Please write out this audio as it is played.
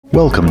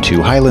Welcome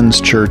to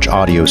Highlands Church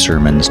Audio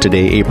Sermons.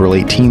 Today, April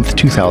 18th,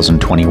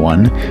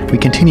 2021. We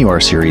continue our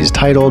series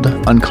titled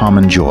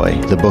Uncommon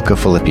Joy, the Book of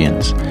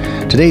Philippians.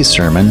 Today's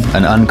sermon,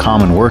 An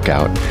Uncommon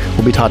Workout,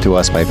 will be taught to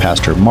us by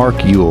Pastor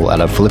Mark Yule out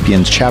of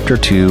Philippians chapter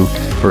 2,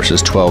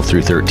 verses 12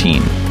 through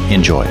 13.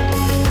 Enjoy.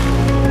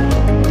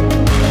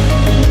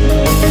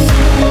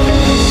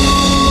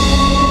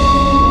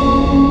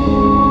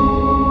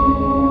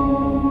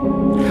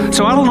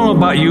 So I don't know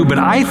about you, but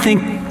I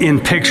think in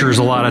pictures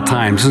a lot of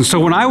times. And so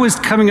when I was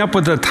coming up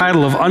with the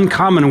title of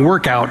Uncommon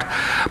Workout,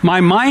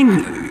 my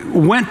mind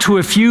went to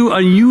a few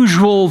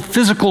unusual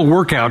physical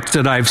workouts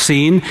that I've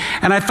seen,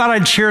 and I thought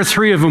I'd share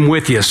three of them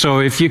with you. So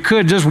if you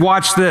could, just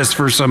watch this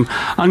for some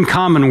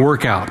uncommon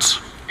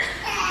workouts.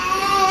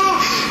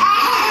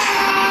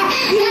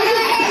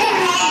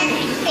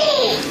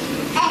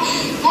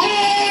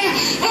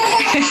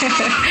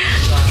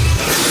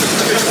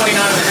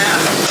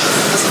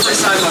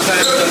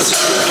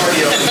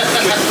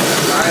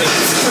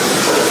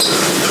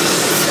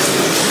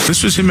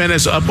 This was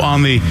Jimenez up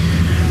on the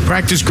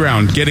practice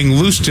ground, getting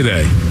loose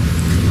today.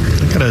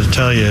 I gotta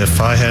tell you,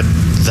 if I had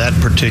that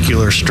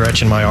particular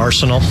stretch in my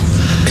arsenal,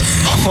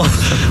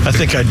 I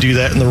think I'd do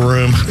that in the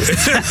room.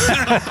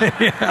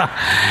 Yeah,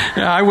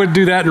 I would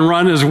do that and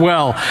run as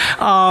well.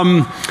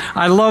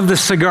 I love the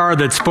cigar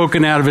that's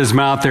spoken out of his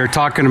mouth there,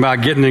 talking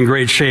about getting in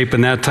great shape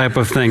and that type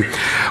of thing.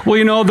 Well,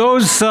 you know,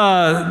 those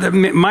that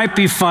might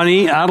be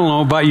funny. I don't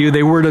know about you.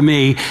 They were to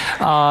me.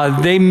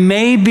 They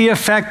may be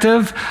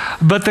effective,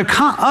 but the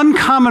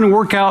uncommon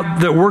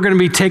workout that we're going to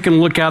be taking a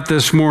look at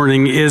this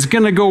morning is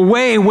going to go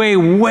way, way,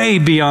 way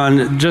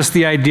beyond just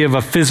the idea of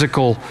a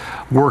physical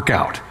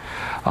workout.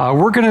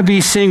 We're going to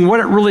be seeing what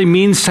it really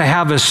means to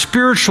have a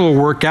spiritual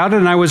workout,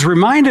 and I was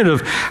reminded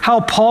of how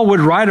Paul would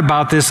write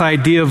about this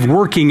idea of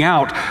working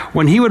out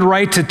when he would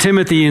write to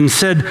Timothy and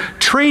said,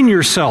 "Train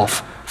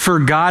yourself for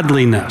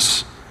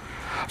godliness.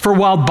 For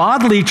while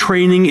bodily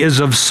training is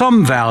of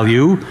some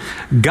value,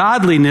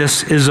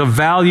 godliness is of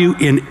value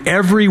in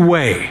every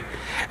way,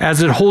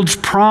 as it holds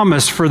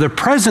promise for the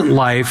present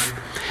life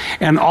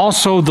and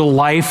also the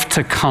life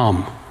to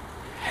come."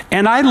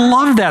 And I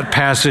love that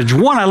passage.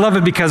 One, I love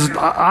it because,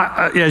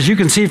 as you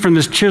can see from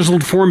this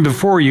chiseled form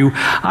before you,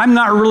 I'm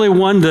not really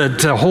one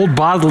to hold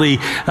bodily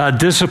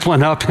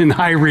discipline up in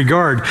high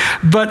regard.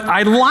 But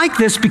I like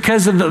this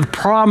because of the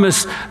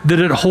promise that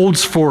it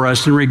holds for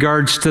us in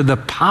regards to the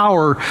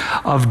power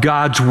of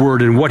God's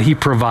Word and what He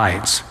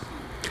provides.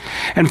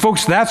 And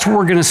folks, that's what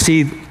we're going to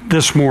see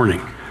this morning.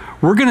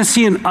 We're going to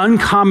see an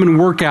uncommon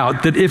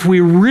workout that if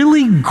we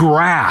really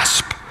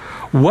grasp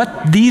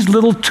what these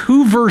little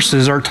two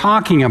verses are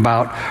talking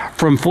about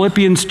from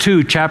Philippians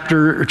 2,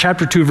 chapter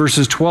 2,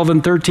 verses 12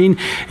 and 13,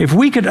 if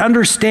we could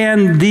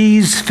understand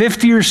these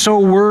 50 or so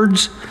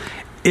words,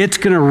 it's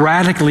going to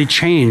radically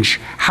change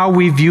how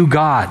we view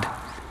God,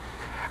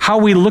 how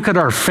we look at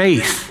our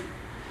faith,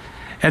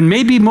 and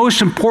maybe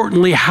most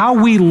importantly, how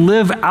we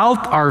live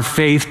out our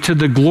faith to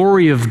the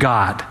glory of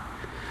God.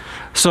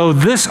 So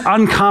this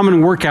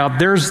uncommon workout,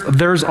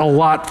 there's a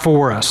lot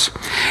for us.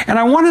 And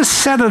I want to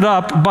set it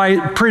up by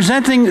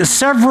presenting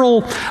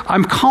several,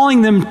 I'm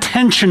calling them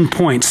tension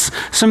points,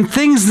 some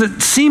things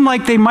that seem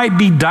like they might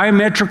be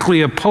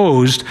diametrically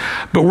opposed,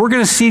 but we're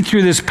going to see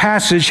through this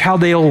passage how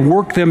they'll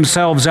work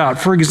themselves out.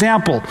 For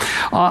example,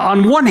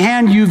 on one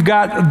hand, you've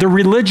got the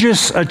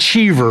religious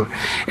achiever,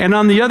 and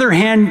on the other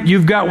hand,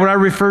 you've got what I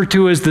refer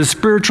to as the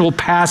spiritual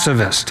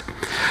pacifist.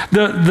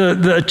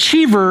 The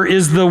achiever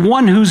is the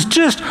one who's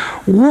just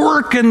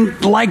working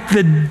like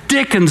the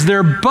dickens.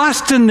 They're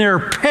busting their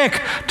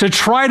pick to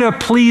try to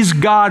please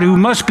God, who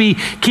must be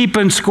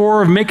keeping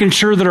score of making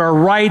sure that our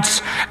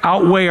rights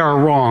outweigh our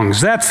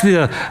wrongs. That's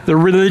the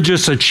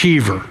religious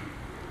achiever.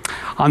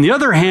 On the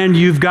other hand,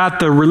 you've got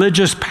the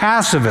religious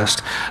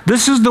pacifist.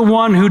 This is the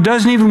one who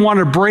doesn't even want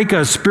to break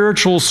a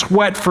spiritual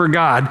sweat for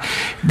God.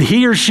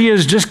 He or she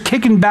is just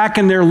kicking back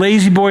in their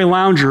lazy boy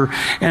lounger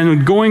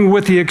and going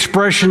with the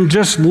expression,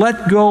 just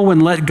let go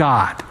and let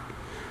God.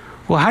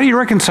 Well, how do you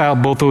reconcile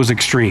both those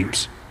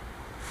extremes?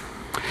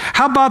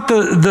 How about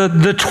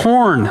the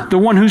torn, the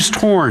one who's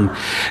torn?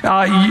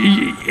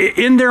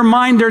 In their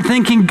mind, they're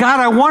thinking, God,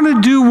 I want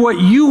to do what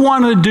you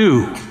want to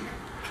do,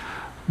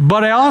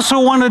 but I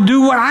also want to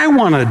do what I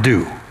want to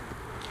do.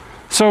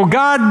 So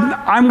God,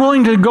 I'm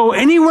willing to go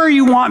anywhere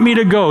you want me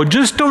to go.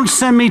 Just don't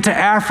send me to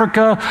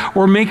Africa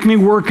or make me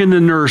work in the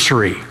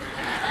nursery.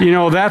 You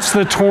know, that's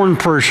the torn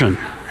person.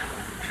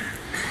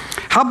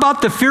 How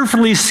about the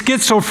fearfully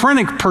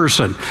schizophrenic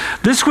person?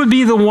 This would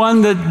be the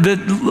one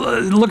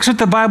that looks at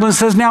the Bible and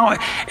says, now,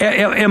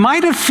 am I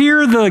to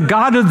fear the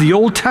God of the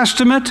Old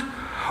Testament?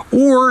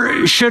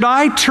 Or should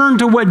I turn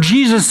to what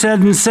Jesus said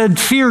and said,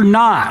 fear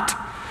not?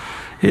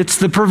 It's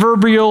the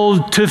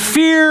proverbial to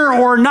fear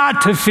or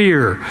not to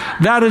fear.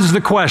 That is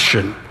the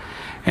question.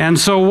 And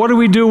so what do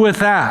we do with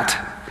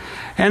that?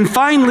 And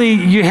finally,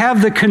 you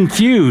have the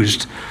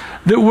confused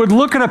that would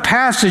look at a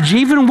passage,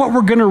 even what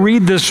we're going to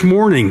read this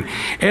morning,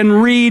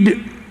 and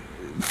read,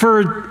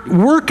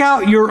 work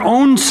out your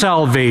own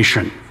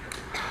salvation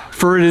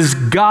for it is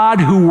God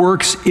who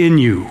works in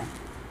you.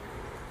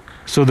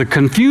 So the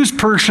confused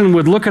person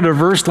would look at a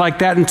verse like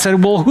that and say,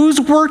 well, whose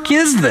work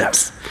is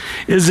this?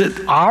 Is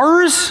it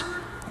ours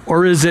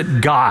or is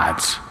it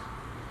God's?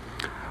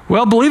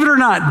 Well, believe it or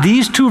not,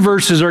 these two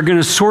verses are going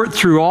to sort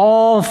through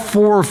all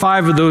 4 or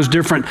 5 of those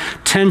different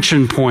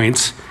tension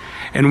points,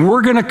 and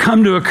we're going to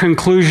come to a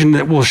conclusion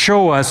that will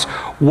show us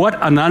what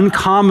an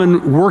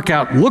uncommon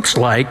workout looks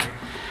like,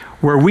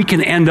 where we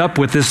can end up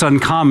with this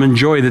uncommon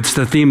joy that's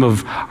the theme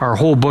of our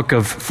whole book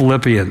of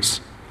Philippians.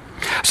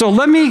 So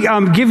let me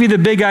give you the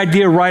big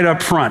idea right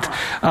up front.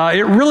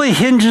 It really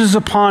hinges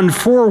upon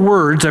 4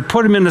 words. I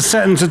put them in a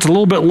sentence. It's a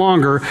little bit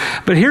longer.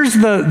 But here's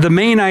the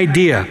main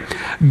idea.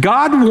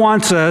 God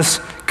wants us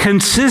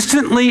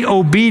consistently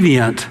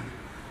obedient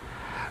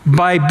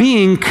by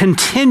being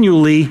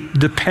continually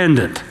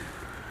dependent.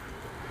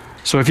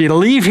 So if you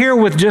leave here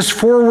with just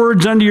 4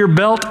 words under your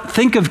belt,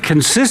 think of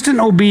consistent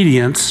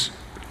obedience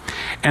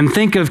and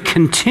think of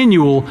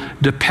continual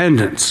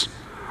dependence.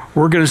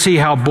 We're going to see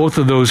how both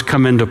of those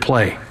come into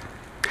play.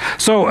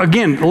 So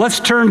again, let's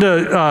turn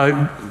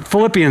to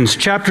Philippians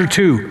chapter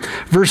 2,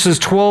 verses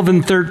 12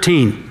 and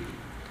 13.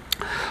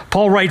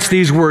 Paul writes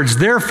these words,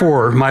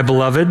 "Therefore, my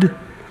beloved,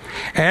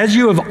 as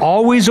you have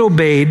always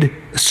obeyed,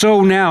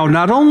 so now,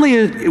 not only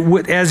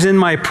as in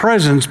my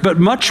presence, but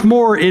much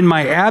more in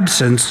my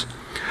absence,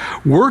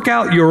 work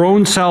out your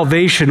own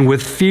salvation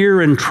with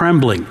fear and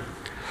trembling.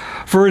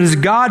 For it is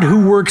God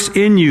who works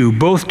in you,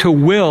 both to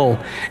will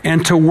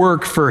and to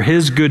work for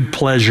his good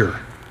pleasure."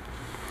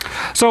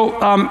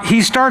 So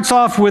he starts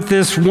off with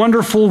this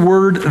wonderful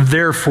word,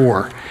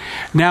 therefore.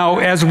 Now,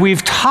 as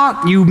we've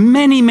taught you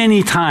many,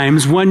 many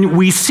times, when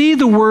we see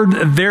the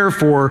word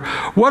therefore,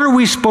 what are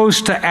we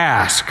supposed to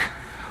ask?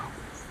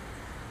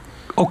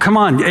 Oh, come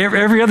on.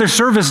 Every other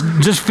service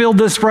just filled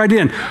this right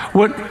in.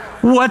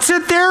 What's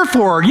it there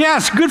for?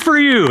 Yes, good for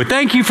you.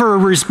 Thank you for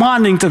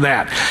responding to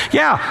that.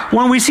 Yeah,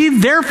 when we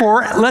see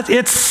therefore,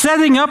 it's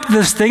setting up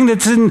this thing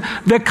that's in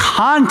the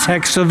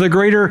context of the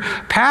greater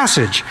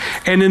passage.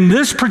 And in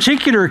this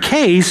particular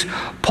case,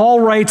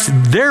 Paul writes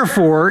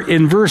therefore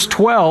in verse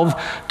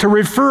 12 to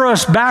refer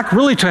us back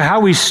really to how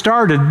we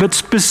started, but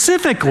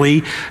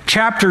specifically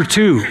chapter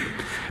 2.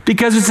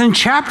 Because it's in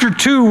chapter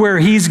 2 where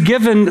he's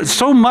given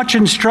so much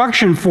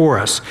instruction for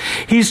us.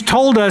 He's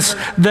told us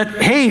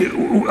that, hey,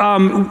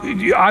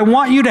 I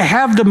want you to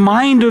have the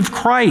mind of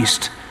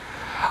Christ.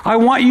 I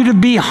want you to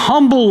be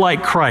humble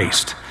like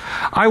Christ.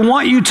 I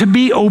want you to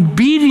be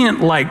obedient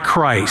like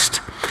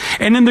Christ.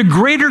 And in the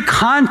greater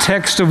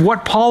context of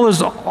what Paul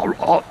has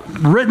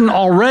written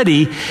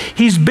already,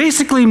 he's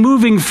basically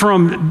moving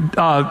from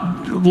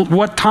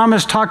what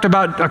Thomas talked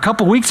about a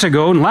couple weeks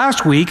ago and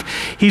last week.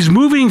 He's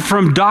moving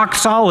from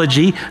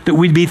doxology, that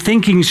we'd be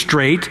thinking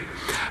straight,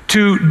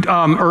 to,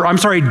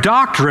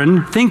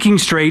 doctrine, thinking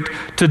straight,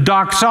 to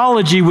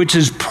doxology, which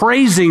is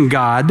praising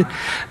God.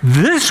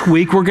 This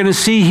week, we're going to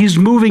see he's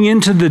moving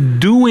into the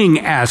doing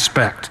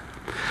aspect.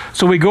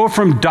 So we go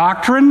from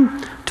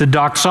doctrine to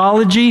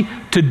doxology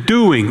to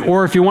doing,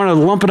 or if you want to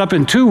lump it up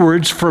in 2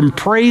 words, from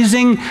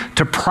praising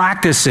to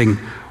practicing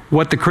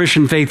what the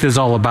Christian faith is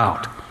all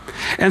about.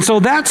 And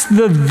so that's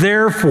the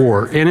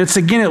therefore, and it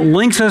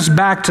links us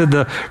back to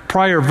the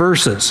prior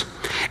verses.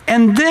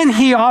 And then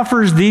he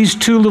offers these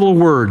 2 little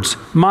words,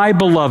 my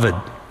beloved.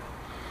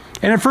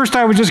 And at first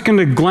I was just going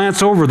to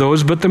glance over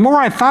those, but the more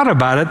I thought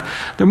about it,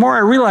 the more I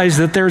realized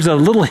that there's a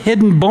little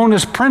hidden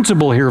bonus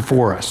principle here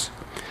for us.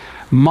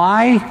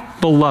 My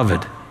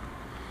beloved.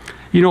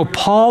 You know,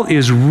 Paul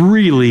is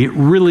really,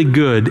 really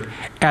good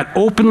at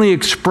openly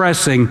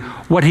expressing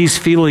what he's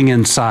feeling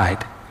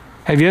inside.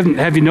 Have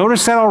you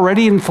noticed that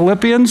already in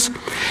Philippians?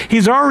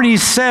 He's already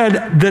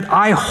said that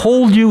I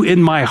hold you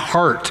in my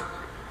heart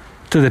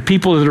to the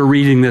people that are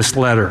reading this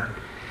letter.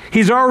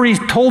 He's already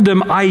told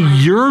them, I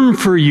yearn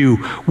for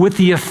you with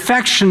the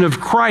affection of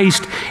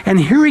Christ, and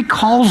here he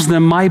calls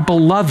them my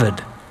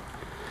beloved.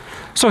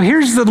 So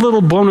here's the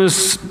little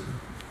bonus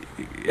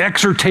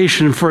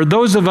exhortation for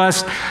those of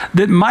us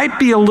that might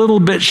be a little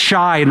bit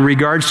shy in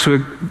regards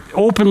to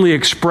openly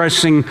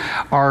expressing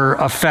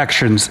our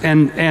affections.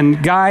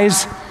 And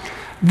guys,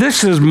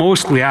 this is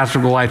mostly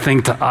applicable, I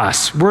think, to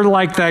us. We're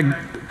like that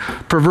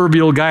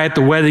proverbial guy at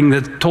the wedding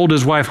that told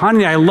his wife,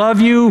 honey, I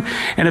love you,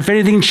 and if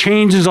anything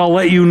changes, I'll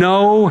let you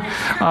know.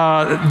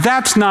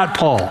 That's not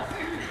Paul.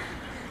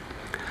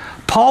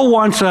 Paul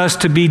wants us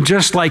to be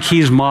just like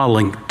he's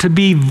modeling, to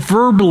be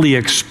verbally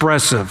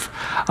expressive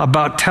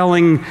about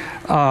telling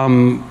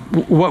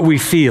what we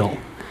feel.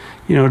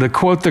 You know, to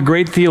quote the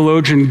great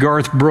theologian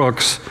Garth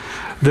Brooks,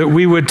 that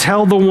we would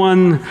tell the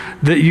one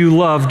that you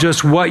love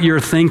just what you're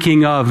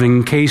thinking of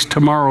in case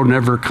tomorrow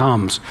never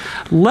comes.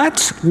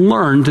 Let's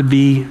learn to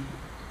be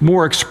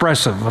more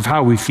expressive of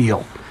how we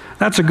feel.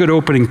 That's a good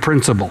opening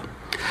principle.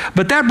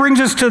 But that brings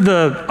us to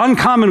the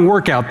uncommon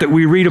workout that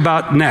we read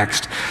about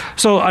next.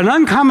 So an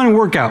uncommon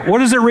workout, what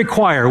does it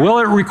require? Well,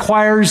 it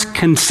requires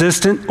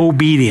consistent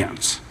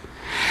obedience.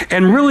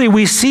 And really,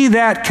 we see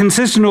that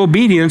consistent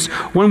obedience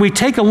when we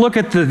take a look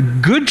at the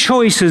good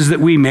choices that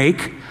we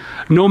make,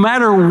 no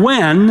matter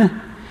when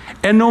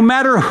and no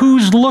matter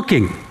who's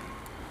looking.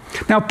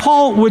 Now,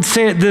 Paul would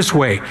say it this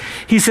way.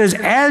 He says,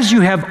 as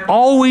you have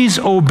always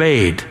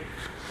obeyed.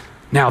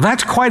 Now,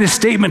 that's quite a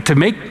statement to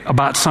make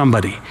about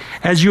somebody.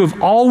 As you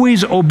have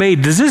always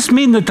obeyed. Does this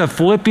mean that the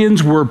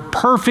Philippians were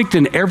perfect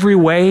in every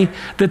way?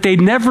 That they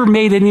never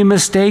made any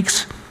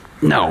mistakes?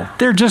 No,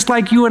 they're just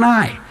like you and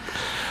I.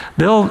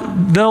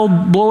 They'll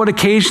blow it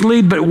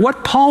occasionally, but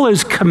what Paul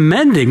is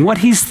commending, what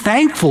he's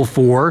thankful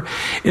for,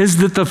 is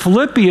that the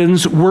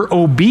Philippians were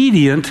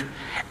obedient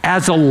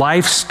as a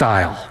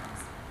lifestyle.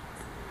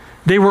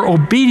 They were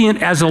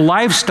obedient as a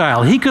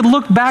lifestyle. He could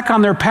look back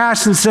on their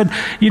past and said,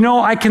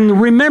 I can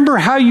remember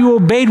how you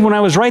obeyed when I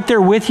was right there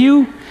with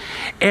you.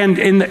 And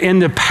in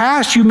the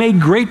past, you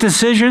made great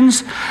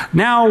decisions.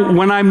 Now,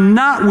 when I'm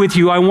not with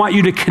you, I want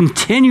you to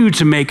continue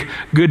to make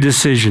good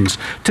decisions,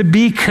 to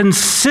be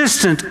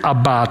consistent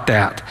about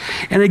that.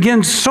 And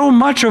again, so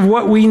much of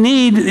what we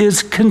need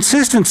is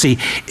consistency.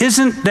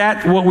 Isn't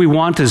that what we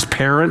want as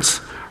parents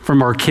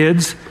from our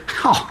kids?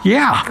 Oh,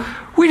 yeah.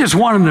 We just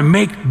want them to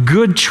make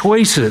good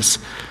choices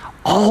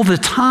all the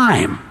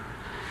time.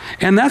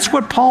 And that's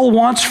what Paul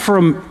wants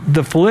from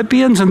the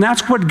Philippians, and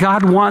that's what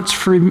God wants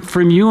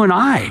from you and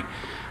I.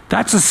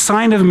 That's a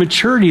sign of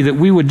maturity, that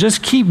we would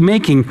just keep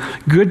making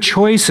good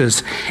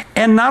choices.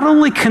 And not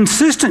only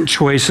consistent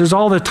choices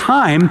all the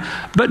time,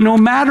 but no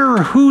matter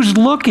who's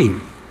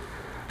looking.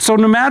 So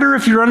no matter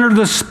if you're under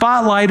the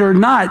spotlight or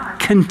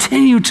not,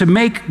 continue to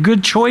make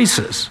good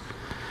choices.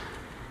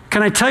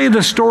 Can I tell you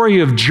the story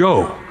of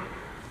Joe?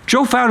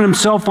 Joe found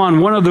himself on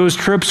one of those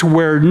trips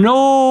where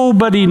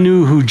nobody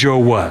knew who Joe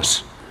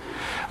was.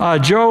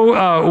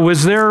 Joe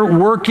was there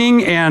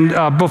working,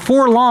 and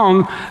before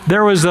long,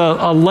 there was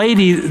a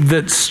lady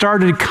that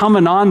started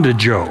coming on to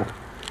Joe.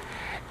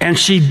 And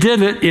she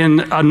did it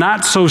in a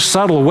not so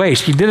subtle way.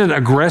 She did it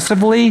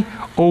aggressively,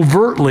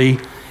 overtly,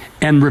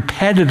 and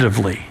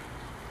repetitively.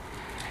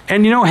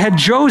 And had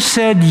Joe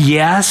said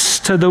yes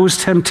to those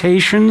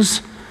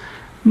temptations,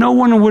 no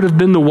one would have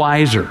been the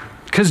wiser,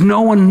 because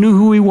no one knew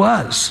who he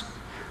was.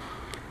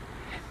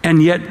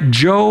 And yet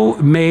Joe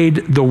made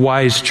the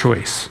wise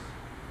choice,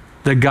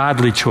 the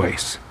godly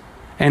choice.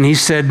 And he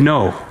said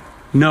no,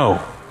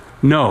 no,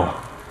 no.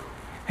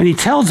 And he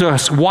tells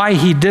us why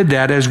he did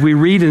that as we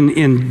read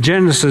in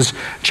Genesis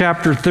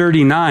chapter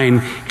 39,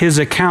 his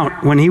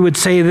account, when he would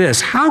say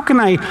this, how can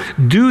I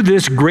do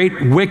this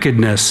great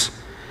wickedness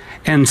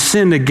and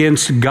sin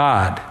against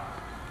God?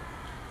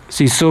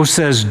 See, so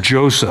says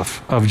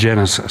Joseph of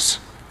Genesis.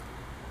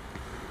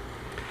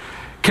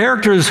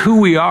 Character is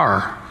who we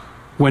are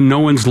when no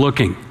one's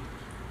looking.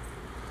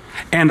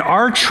 And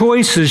our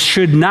choices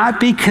should not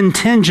be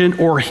contingent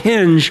or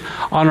hinge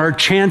on our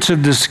chance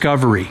of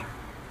discovery.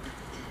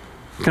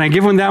 Can I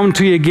give that one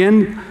to you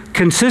again?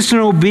 Consistent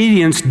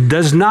obedience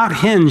does not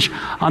hinge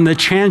on the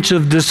chance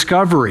of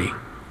discovery.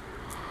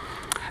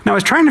 Now, I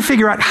was trying to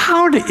figure out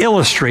how to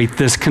illustrate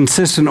this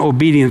consistent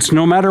obedience,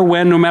 no matter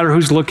when, no matter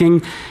who's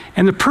looking.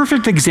 And the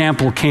perfect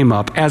example came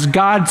up, as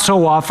God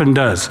so often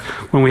does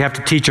when we have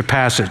to teach a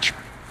passage.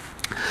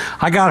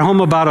 I got home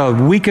about a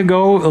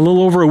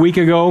little over a week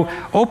ago,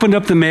 opened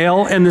up the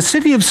mail, and the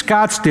city of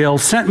Scottsdale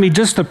sent me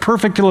just the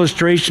perfect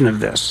illustration of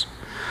this.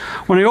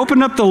 When I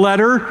opened up the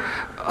letter,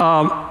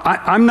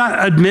 I'm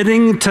not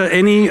admitting to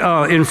any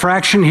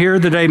infraction here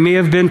that I may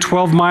have been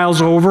 12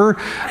 miles over,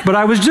 but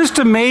I was just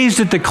amazed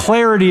at the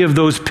clarity of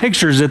those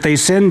pictures that they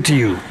send to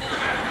you.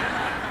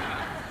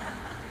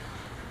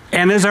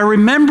 And as I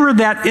remember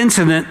that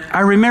incident, I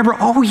remember,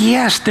 oh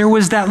yes, there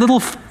was that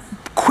little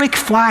quick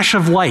flash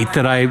of light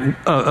that I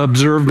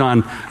observed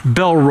on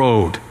Bell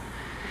Road.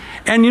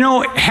 And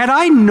had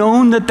I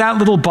known that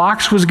little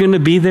box was going to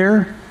be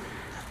there,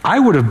 I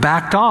would have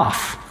backed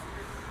off.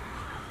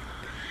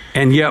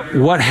 And yet,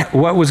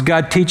 what was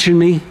God teaching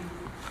me?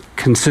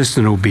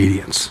 Consistent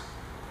obedience,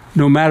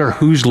 no matter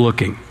who's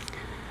looking.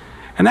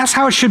 And that's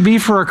how it should be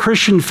for our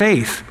Christian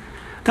faith.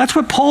 That's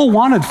what Paul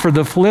wanted for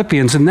the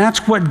Philippians, and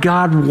that's what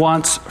God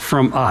wants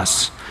from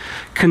us.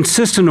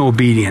 Consistent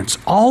obedience,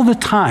 all the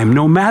time,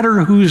 no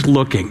matter who's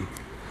looking.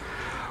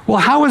 Well,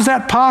 how is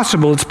that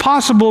possible? It's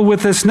possible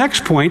with this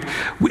next point,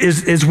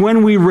 is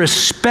when we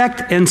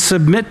respect and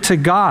submit to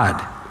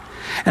God.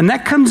 And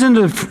that comes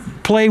into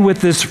play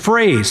with this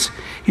phrase.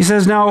 He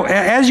says, now,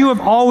 as you have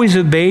always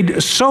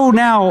obeyed, so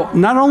now,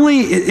 not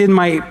only in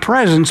my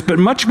presence, but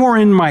much more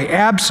in my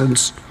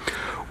absence,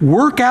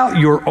 work out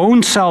your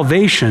own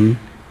salvation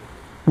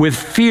with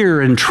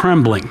fear and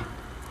trembling.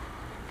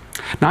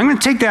 Now, I'm going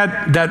to take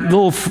that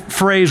little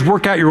phrase,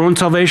 work out your own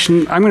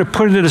salvation, I'm going to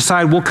put it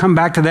aside. We'll come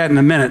back to that in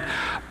a minute.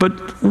 But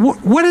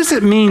what does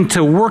it mean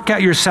to work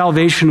out your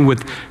salvation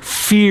with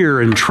fear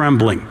and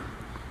trembling?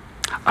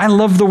 I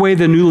love the way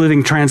the New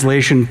Living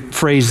Translation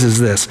phrases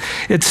this.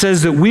 It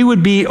says that we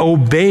would be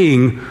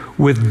obeying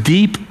with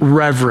deep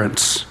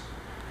reverence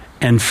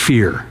and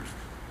fear.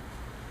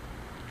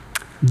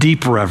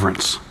 Deep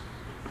reverence.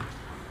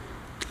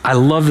 I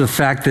love the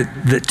fact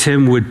that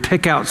Tim would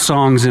pick out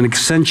songs and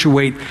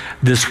accentuate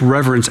this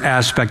reverence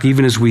aspect,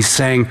 even as we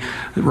sang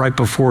right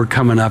before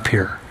coming up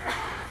here.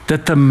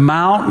 That the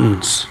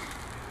mountains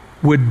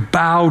would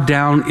bow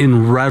down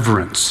in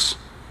reverence,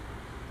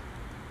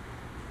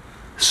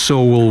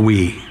 so will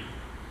we.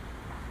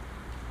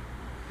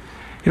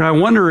 You know, I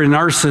wonder in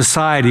our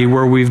society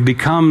where we've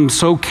become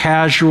so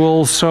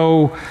casual,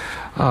 so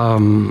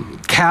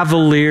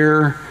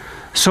cavalier,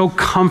 so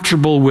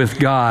comfortable with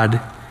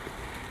God,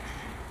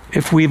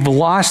 if we've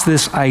lost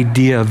this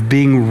idea of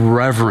being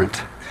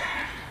reverent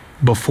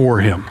before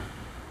Him.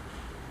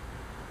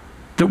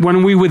 That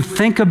when we would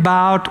think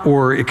about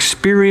or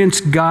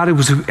experience God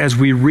as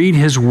we read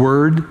His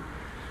Word,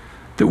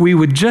 that we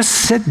would just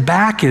sit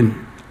back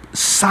in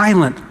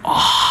silent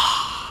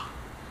awe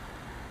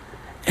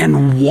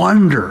and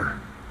wonder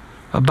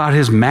about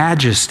His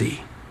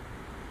majesty.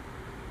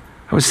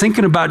 I was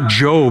thinking about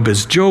Job.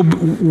 As Job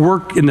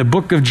worked in the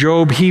book of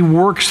Job, he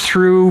works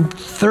through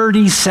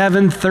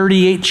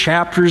 38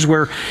 chapters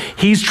where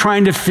he's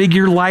trying to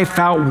figure life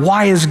out.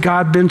 Why has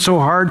God been so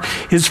hard?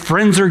 His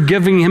friends are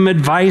giving him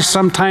advice.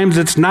 Sometimes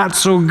it's not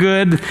so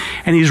good.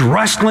 And he's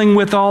wrestling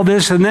with all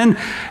this. And then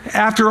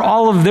after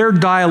all of their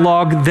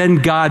dialogue, then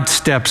God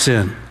steps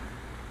in.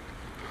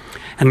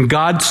 And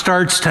God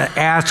starts to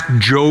ask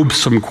Job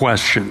some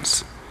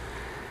questions.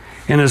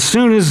 And as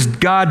soon as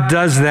God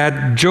does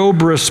that,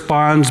 Job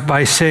responds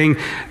by saying,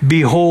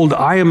 "Behold,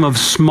 I am of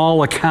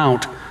small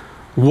account.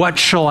 What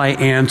shall I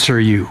answer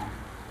you?"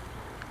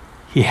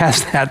 He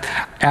has that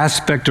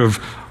aspect of,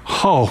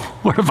 oh,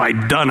 what have I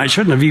done? I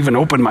shouldn't have even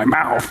opened my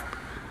mouth.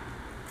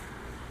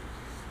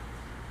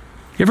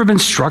 You ever been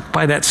struck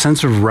by that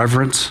sense of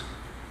reverence?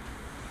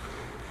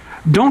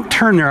 Don't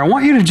turn there. I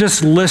want you to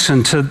just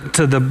listen to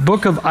the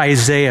book of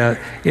Isaiah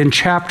in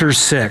chapter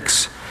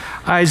 6.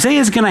 Isaiah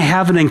is going to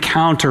have an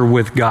encounter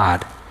with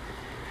God.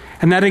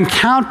 And that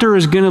encounter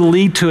is going to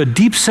lead to a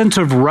deep sense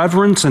of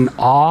reverence and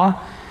awe,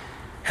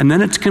 and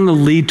then it's going to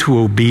lead to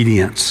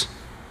obedience.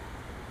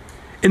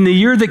 In the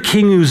year that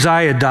King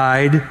Uzziah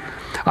died,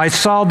 I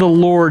saw the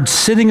Lord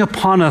sitting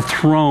upon a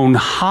throne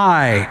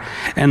high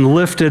and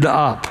lifted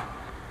up,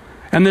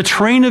 and the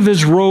train of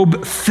his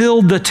robe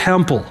filled the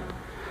temple.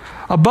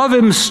 Above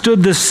him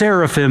stood the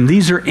seraphim.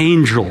 These are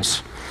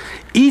angels.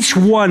 Each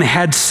one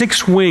had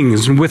 6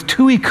 wings, and with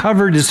 2 he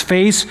covered his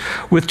face,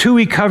 with 2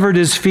 he covered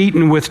his feet,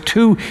 and with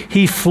 2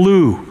 he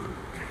flew.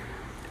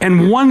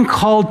 And one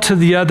called to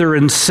the other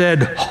and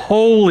said,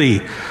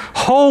 "Holy,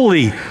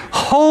 holy,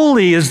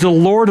 holy is the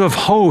Lord of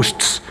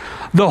hosts.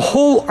 The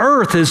whole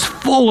earth is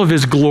full of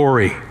His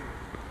glory."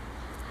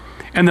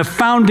 And the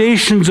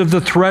foundations of the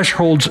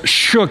thresholds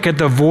shook at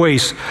the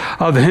voice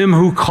of him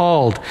who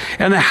called,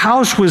 and the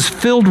house was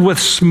filled with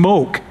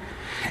smoke.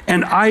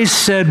 And I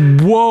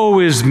said, "Woe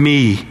is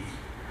me,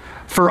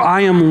 for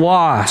I am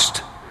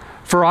lost,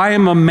 for I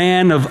am a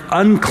man of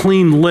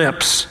unclean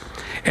lips,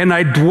 and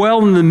I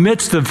dwell in the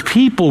midst of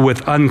people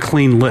with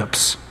unclean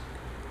lips.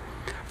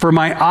 For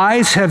my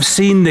eyes have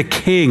seen the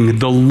King,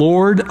 the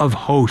Lord of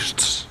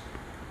hosts."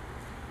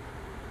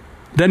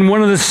 Then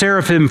one of the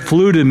seraphim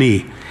flew to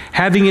me,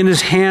 having in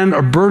his hand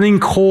a burning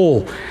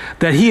coal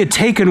that he had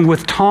taken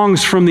with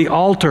tongs from the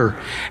altar.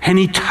 And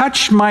he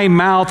touched my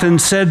mouth and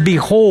said,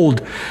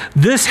 "Behold,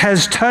 this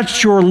has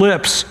touched your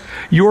lips.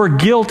 Your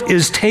guilt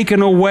is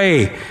taken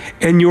away,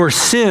 and your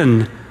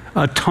sin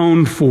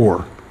atoned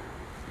for."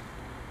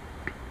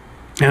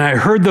 And I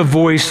heard the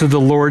voice of the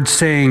Lord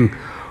saying,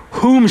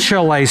 "Whom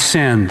shall I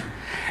send?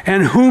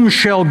 And whom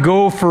shall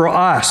go for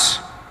us?"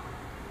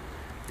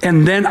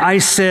 And then I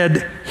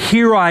said,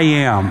 "Here I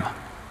am.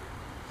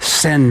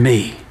 Send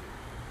me."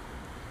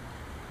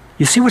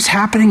 You see what's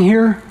happening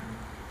here?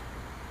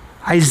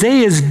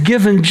 Isaiah is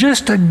given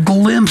just a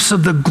glimpse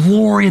of the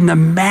glory and the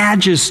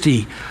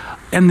majesty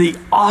and the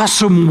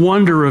awesome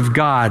wonder of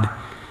God.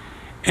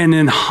 And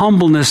in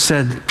humbleness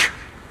said,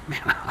 "Man,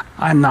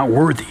 I'm not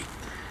worthy."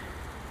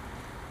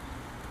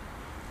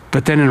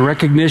 But then in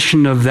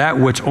recognition of that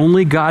which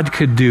only God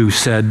could do,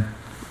 said,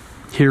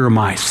 "Here am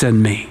I,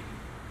 send me."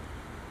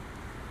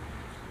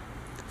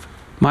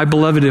 My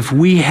beloved, if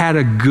we had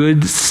a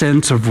good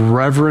sense of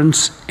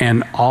reverence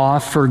and awe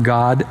for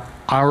God,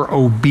 our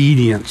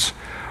obedience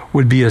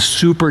would be a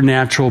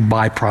supernatural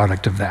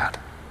byproduct of that.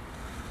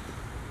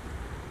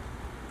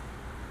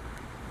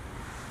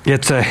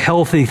 It's a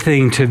healthy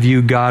thing to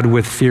view God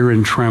with fear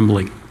and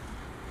trembling.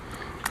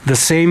 The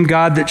same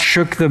God that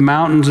shook the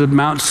mountains of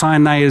Mount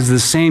Sinai is the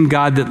same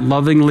God that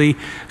lovingly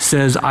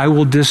says, "I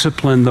will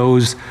discipline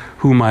those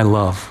whom I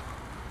love."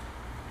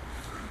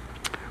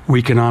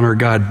 We can honor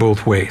God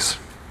both ways.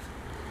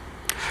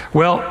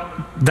 Well,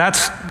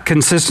 that's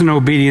consistent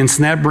obedience,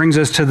 and that brings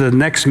us to the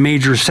next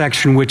major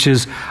section, which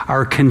is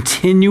our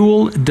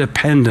continual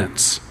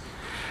dependence.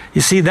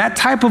 You see, that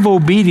type of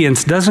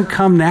obedience doesn't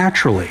come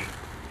naturally.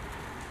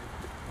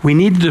 We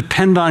need to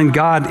depend on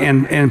God,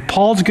 and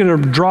Paul's going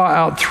to draw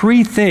out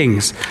 3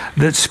 things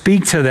that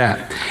speak to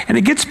that. And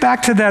it gets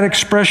back to that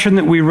expression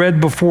that we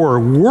read before,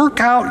 work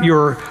out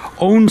your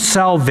own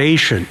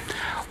salvation.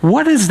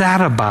 What is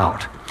that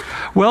about?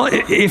 Well,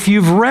 if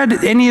you've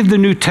read any of the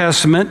New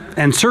Testament,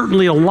 and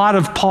certainly a lot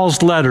of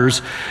Paul's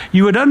letters,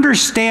 you would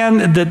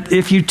understand that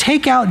if you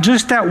take out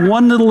just that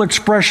one little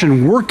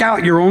expression, work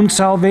out your own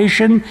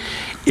salvation,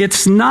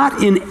 it's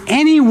not in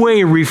any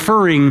way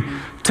referring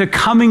to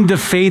coming to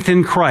faith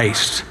in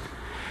Christ,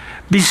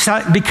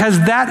 because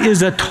that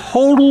is a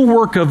total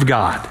work of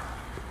God.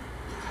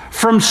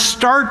 From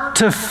start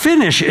to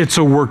finish, it's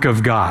a work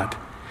of God.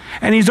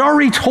 And he's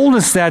already told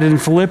us that in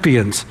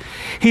Philippians.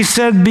 He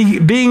said,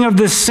 being of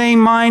the same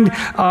mind,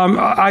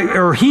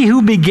 he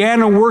who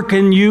began a work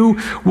in you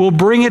will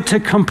bring it to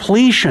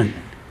completion.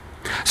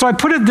 So I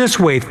put it this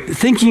way,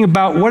 thinking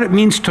about what it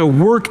means to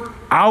work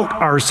out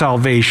our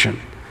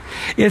salvation.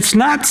 It's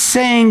not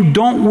saying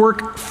don't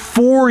work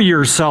for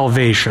your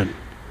salvation.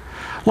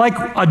 Like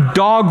a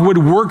dog would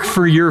work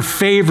for your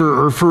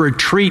favor or for a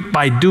treat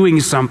by doing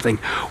something.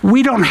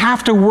 We don't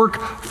have to work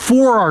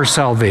for our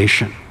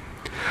salvation.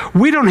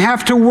 We don't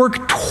have to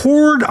work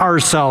toward our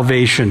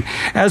salvation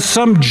as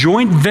some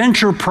joint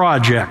venture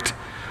project.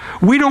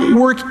 We don't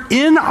work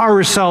in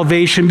our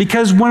salvation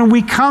because when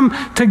we come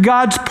to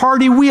God's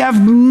party, we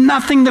have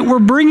nothing that we're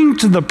bringing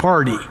to the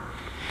party.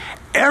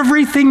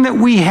 Everything that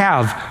we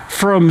have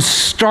from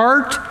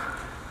start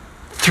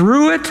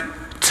through it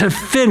to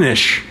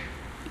finish,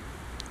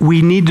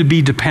 we need to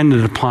be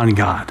dependent upon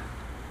God.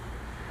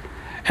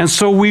 And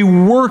so we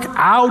work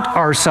out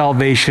our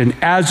salvation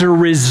as a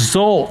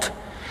result,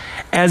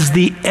 as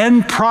the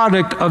end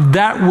product of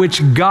that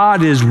which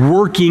God is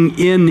working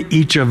in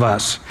each of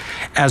us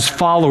as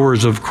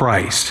followers of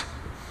Christ.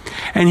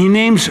 And he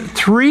names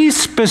 3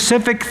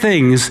 specific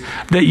things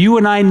that you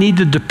and I need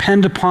to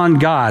depend upon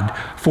God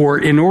for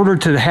in order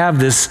to have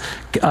this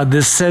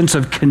sense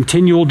of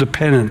continual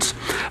dependence.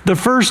 The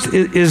first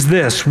is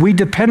this: we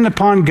depend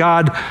upon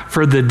God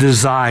for the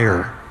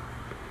desire.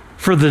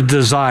 For the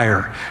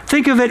desire.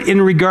 Think of it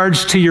in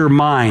regards to your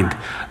mind.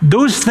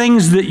 Those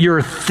things that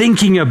you're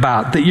thinking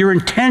about, that you're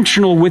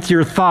intentional with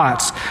your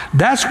thoughts.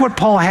 That's what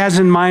Paul has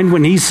in mind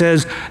when he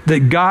says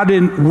that God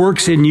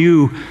works in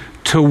you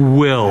to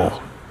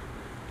will.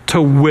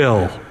 To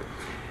will.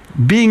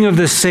 Being of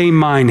the same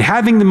mind,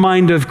 having the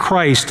mind of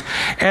Christ.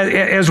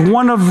 As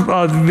one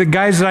of the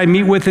guys that I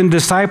meet with in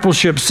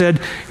discipleship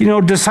said,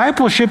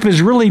 discipleship is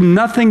really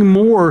nothing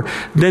more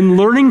than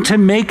learning to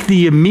make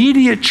the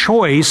immediate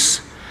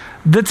choice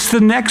that's the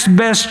next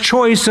best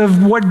choice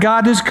of what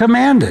God has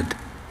commanded.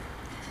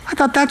 I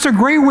thought that's a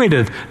great way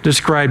to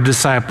describe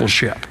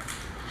discipleship.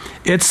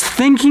 It's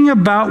thinking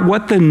about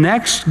what the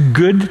next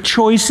good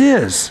choice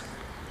is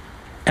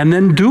and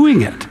then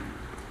doing it.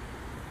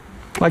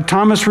 Like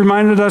Thomas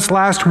reminded us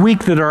last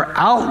week that our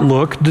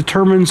outlook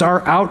determines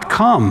our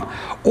outcome.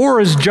 Or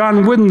as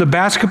John Wooden, the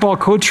basketball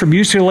coach from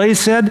UCLA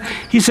said,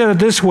 he said it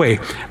this way: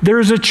 there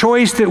is a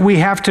choice that we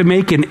have to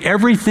make in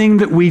everything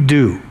that we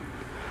do.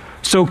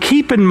 So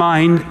keep in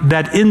mind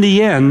that in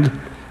the end,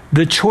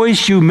 the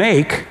choice you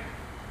make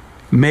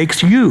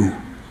makes you.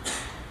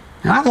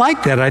 And I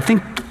like that. I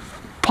think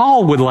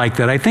Paul would like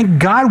that. I think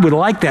God would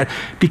like that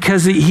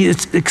because he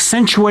is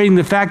accentuating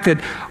the fact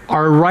that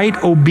our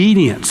right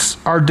obedience,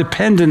 our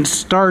dependence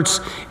starts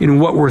in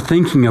what we're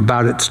thinking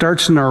about. It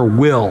starts in our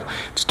will.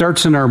 It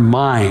starts in our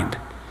mind.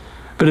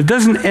 But it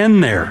doesn't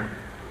end there.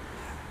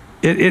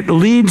 It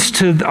leads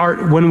to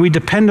when we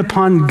depend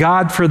upon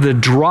God for the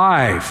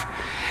drive.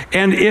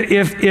 And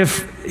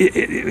if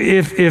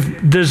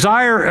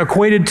desire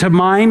equated to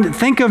mind,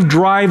 think of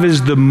drive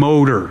as the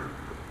motor.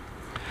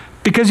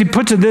 Because he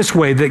puts it this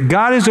way, that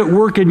God is at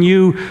work in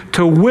you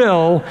to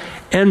will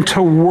and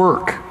to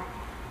work.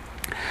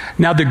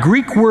 Now, the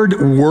Greek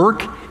word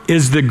work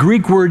is the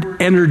Greek word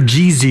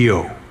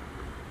energizio.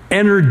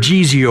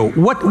 Energizio.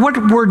 What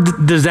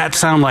word does that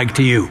sound like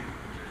to you?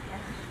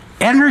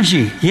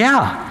 Energy,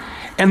 yeah.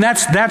 And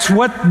that's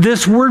what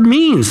this word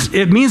means.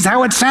 It means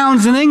how it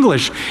sounds in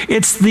English.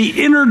 It's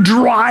the inner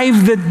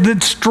drive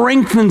that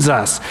strengthens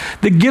us,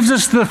 that gives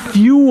us the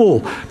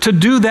fuel to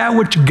do that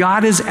which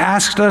God has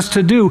asked us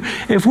to do.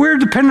 If we're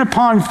dependent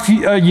upon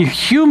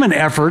human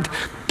effort,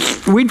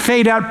 we'd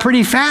fade out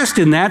pretty fast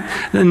in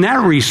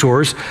that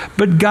resource.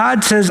 But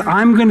God says,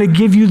 I'm going to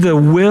give you the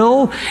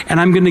will, and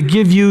I'm going to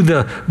give you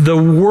the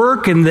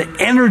work and the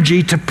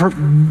energy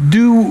to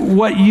do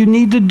what you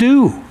need to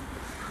do.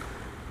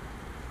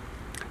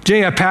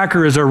 J.I.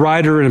 Packer is a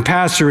writer and a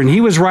pastor, and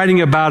he was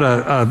writing about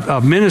a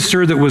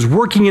minister that was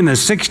working in the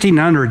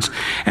 1600s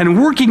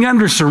and working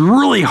under some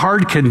really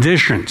hard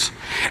conditions.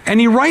 And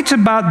he writes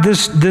about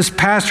this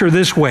pastor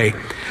this way: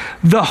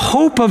 the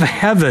hope of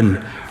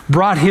heaven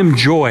brought him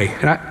joy.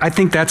 And I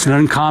think that's an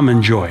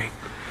uncommon joy.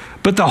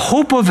 But the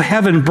hope of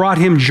heaven brought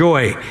him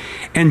joy,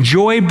 and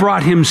joy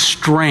brought him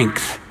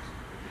strength.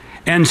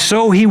 And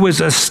so he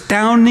was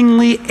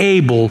astoundingly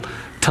able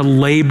to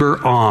labor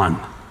on.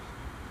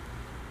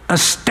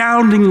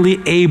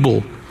 Astoundingly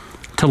able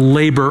to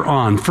labor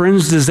on.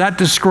 Friends, does that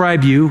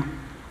describe you?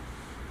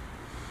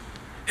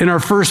 In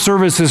our first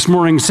service this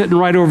morning, sitting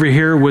right over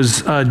here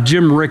was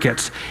Jim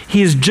Ricketts.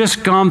 He has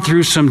just gone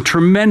through some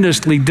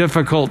tremendously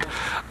difficult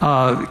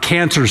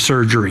cancer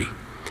surgery.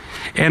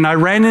 And I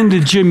ran into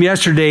Jim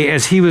yesterday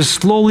as he was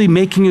slowly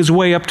making his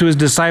way up to his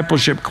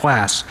discipleship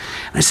class.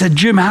 And I said,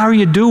 Jim, how are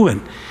you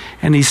doing?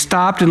 And he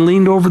stopped and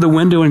leaned over the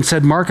window and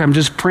said, Mark, I'm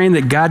just praying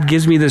that God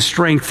gives me the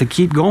strength to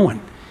keep going.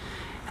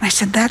 And I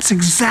said, that's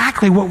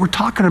exactly what we're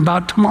talking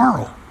about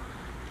tomorrow.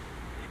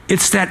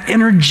 It's that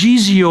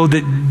energisio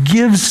that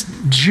gives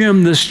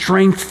Jim the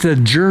strength to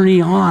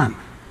journey on.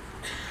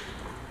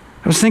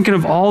 I was thinking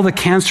of all the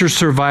cancer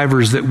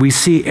survivors that we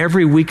see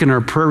every week in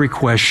our prayer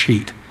request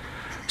sheet.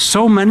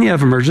 So many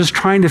of them are just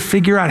trying to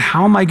figure out,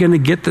 how am I going to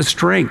get the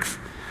strength?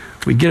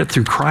 We get it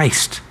through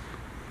Christ.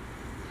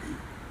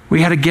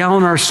 We had a gal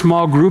in our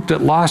small group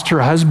that lost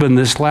her husband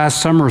this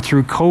last summer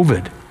through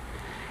COVID.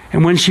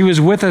 And when she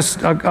was with us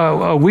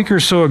a week or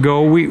so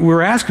ago, we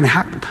were asking,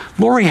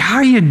 Lori, how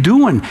are you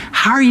doing?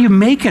 How are you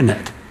making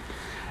it?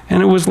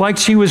 And it was like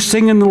she was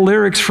singing the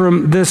lyrics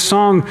from this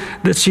song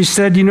that she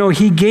said,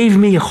 he gave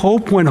me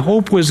hope when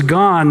hope was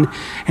gone,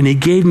 and he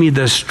gave me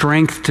the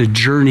strength to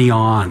journey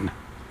on.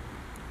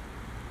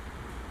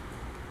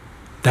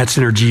 That's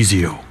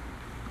energisio.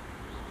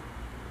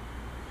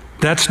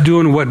 That's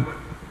doing what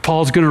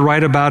Paul's going to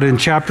write about in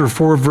chapter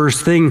 4,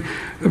 verse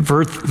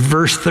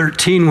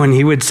 13, when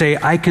he would say,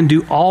 I can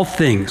do all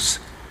things.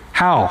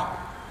 How?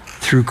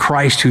 Through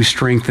Christ who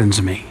strengthens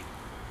me.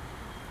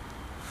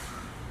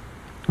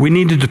 We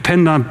need to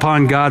depend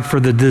upon God for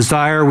the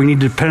desire. We need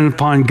to depend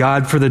upon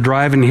God for the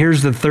drive. And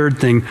here's the third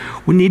thing.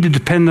 We need to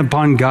depend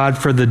upon God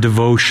for the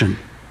devotion.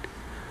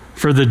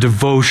 For the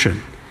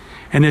devotion.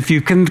 And if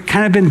you can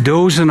kind of been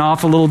dozing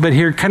off a little bit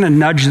here, kind of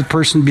nudge the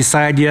person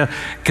beside you,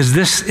 because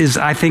this is,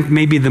 I think,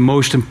 maybe the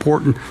most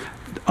important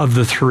of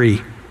the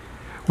three.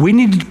 We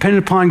need to depend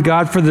upon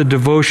God for the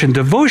devotion.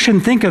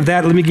 Devotion, think of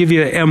that. Let me give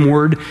you an M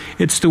word.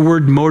 It's the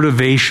word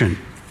motivation.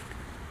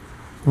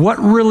 What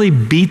really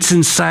beats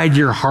inside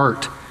your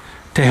heart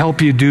to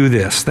help you do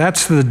this?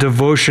 That's the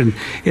devotion.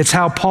 It's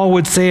how Paul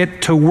would say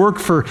it, to work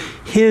for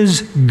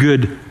his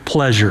good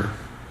pleasure.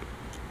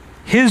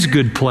 His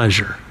good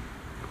pleasure.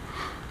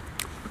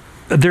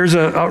 There's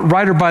a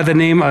writer by the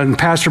name, a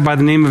pastor by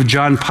the name of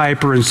John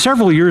Piper, and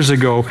several years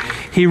ago,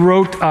 he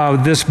wrote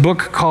this book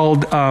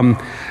called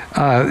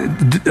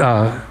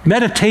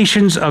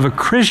Meditations of a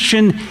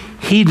Christian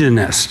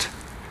Hedonist.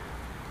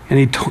 And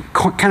he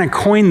kind of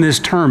coined this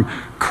term,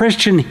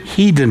 Christian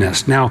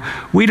hedonist. Now,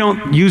 we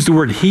don't use the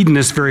word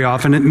hedonist very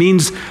often. It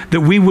means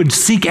that we would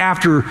seek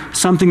after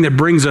something that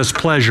brings us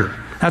pleasure.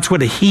 That's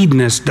what a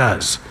hedonist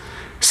does.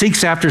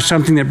 Seeks after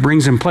something that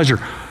brings him pleasure.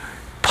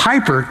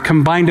 Piper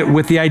combined it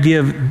with the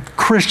idea of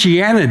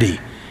Christianity.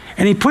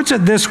 And he puts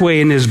it this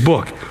way in his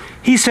book.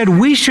 He said,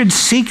 we should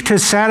seek to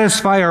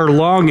satisfy our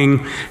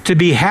longing to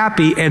be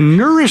happy and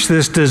nourish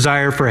this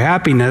desire for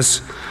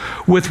happiness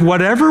with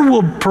whatever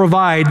will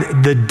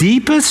provide the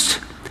deepest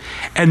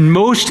and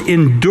most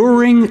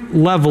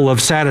enduring level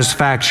of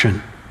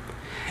satisfaction.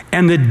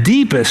 And the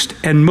deepest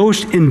and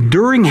most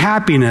enduring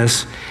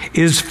happiness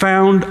is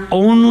found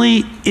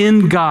only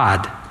in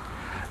God.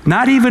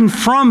 Not even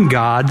from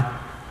God,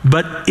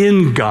 but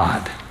in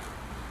God.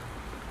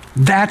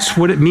 That's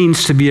what it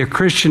means to be a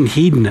Christian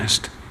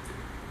hedonist.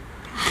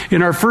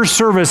 In our first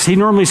service, he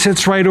normally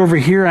sits right over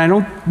here. I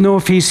don't know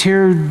if he's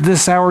here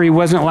this hour. He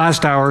wasn't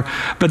last hour.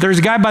 But there's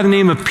a guy by the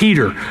name of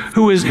Peter,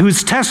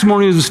 whose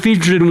testimony was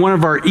featured in one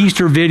of our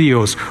Easter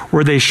videos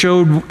where they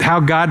showed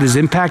how God is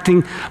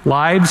impacting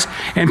lives.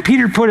 And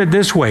Peter put it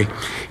this way.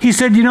 He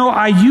said,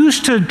 I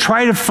used to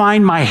try to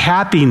find my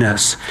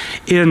happiness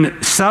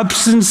in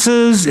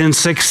substances, in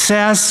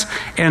success,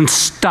 and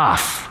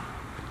stuff.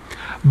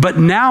 But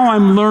now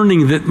I'm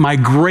learning that my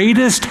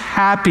greatest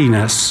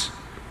happiness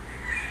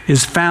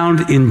is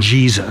found in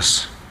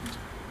Jesus.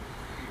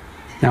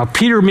 Now,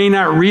 Peter may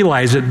not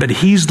realize it, but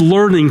he's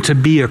learning to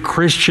be a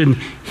Christian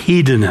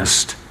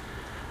hedonist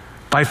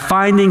by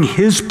finding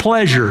his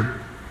pleasure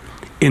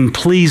in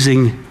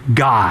pleasing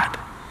God.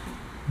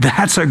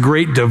 That's a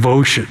great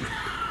devotion.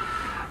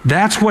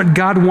 That's what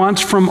God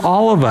wants from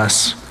all of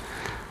us.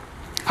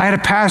 I had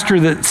a pastor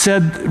that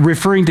said,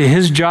 referring to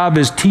his job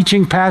as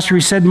teaching pastor,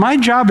 he said, my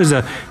job as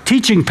a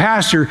teaching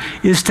pastor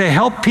is to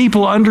help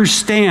people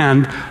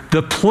understand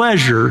the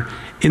pleasure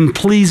in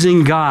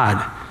pleasing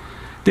God.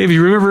 Dave,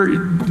 you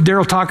remember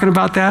Daryl talking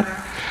about that?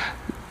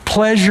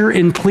 Pleasure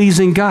in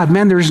pleasing God.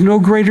 Man, there's no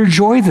greater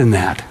joy than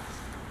that.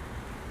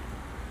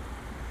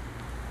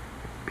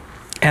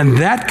 And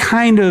that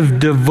kind of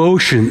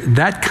devotion,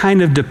 that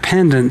kind of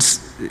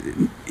dependence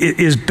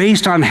is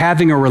based on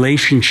having a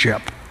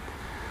relationship.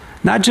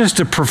 Not just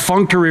a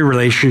perfunctory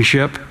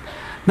relationship,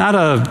 not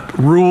a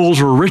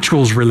rules or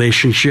rituals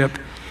relationship.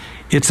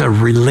 It's a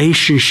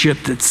relationship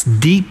that's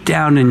deep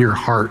down in your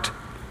heart.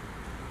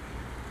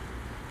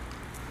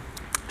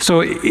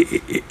 So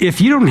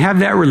if you don't have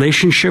that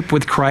relationship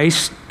with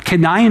Christ,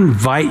 can I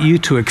invite you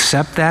to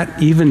accept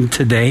that even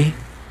today?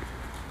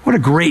 What a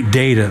great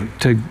day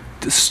to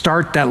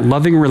start that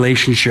loving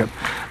relationship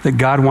that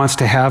God wants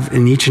to have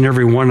in each and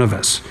every one of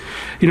us.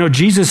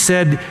 Jesus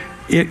said,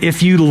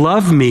 if you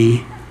love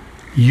me,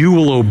 you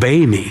will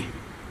obey me.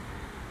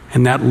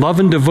 And that love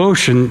and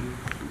devotion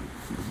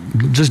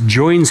just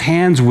joins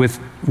hands with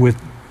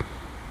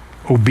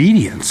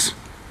obedience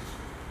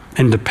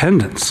and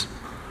dependence.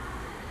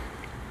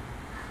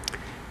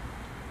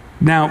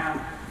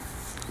 Now,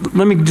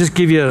 let me just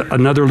give you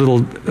another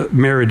little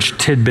marriage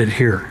tidbit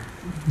here.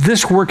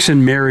 This works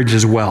in marriage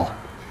as well,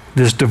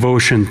 this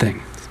devotion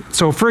thing.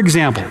 So, for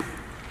example,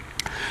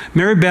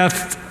 Mary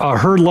Beth,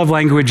 her love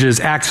language is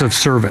acts of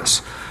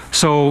service.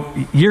 So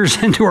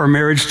years into our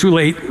marriage, too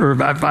late,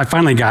 or I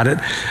finally got it,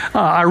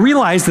 I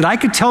realized that I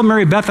could tell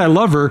Mary Beth I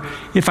love her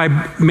if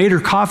I made her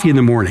coffee in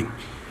the morning,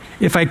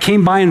 if I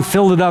came by and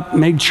filled it up,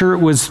 made sure it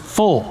was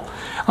full,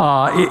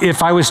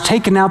 if I was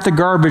taking out the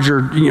garbage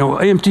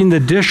or emptying the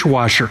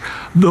dishwasher.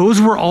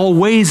 Those were all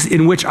ways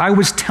in which I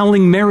was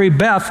telling Mary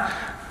Beth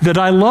that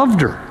I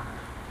loved her.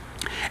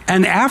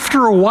 And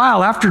after a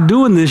while, after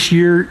doing this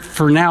year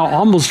for now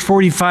almost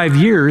 45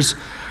 years,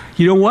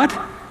 you know what?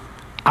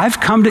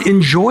 I've come to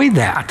enjoy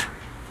that.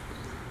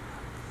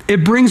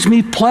 It brings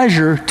me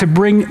pleasure to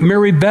bring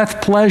Mary Beth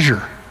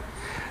pleasure.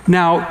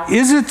 Now,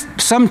 is it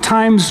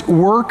sometimes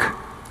work?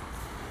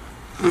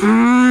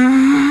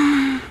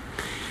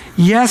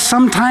 Yes,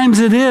 sometimes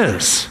it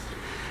is.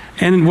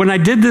 And when I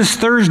did this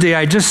Thursday,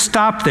 I just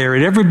stopped there,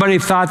 and everybody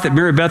thought that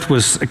Mary Beth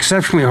was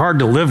exceptionally hard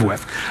to live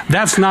with.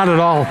 That's not at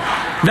all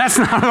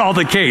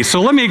the case. So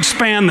let me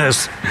expand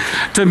this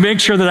to make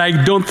sure that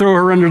I don't throw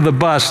her under the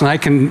bus and I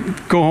can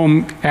go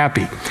home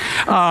happy.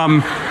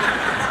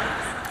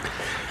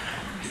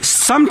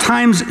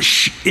 Sometimes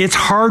it's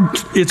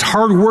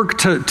hard work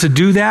to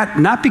do that,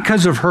 not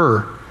because of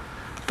her,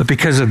 but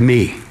because of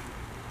me.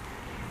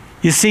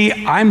 You see,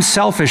 I'm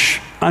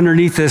selfish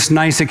underneath this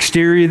nice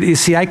exterior. You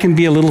see, I can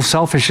be a little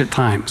selfish at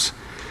times.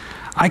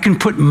 I can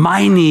put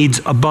my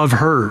needs above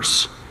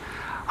hers.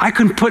 I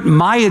can put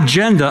my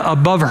agenda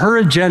above her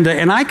agenda,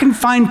 and I can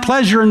find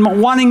pleasure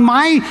in wanting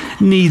my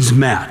needs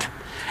met.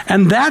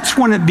 And that's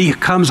when it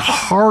becomes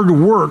hard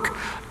work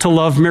to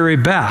love Mary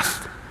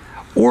Beth.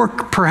 Or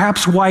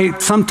perhaps why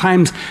it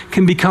sometimes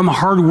can become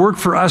hard work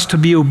for us to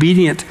be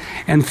obedient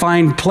and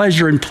find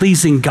pleasure in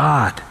pleasing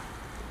God.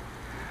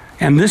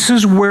 And this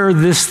is where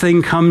this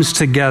thing comes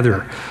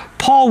together.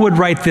 Paul would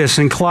write this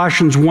in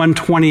Colossians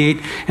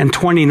 1:28 and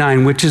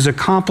 29, which is a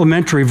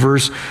complementary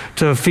verse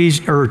to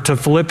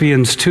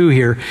Philippians 2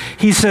 here.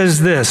 He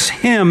says this,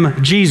 "Him,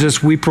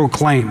 Jesus, we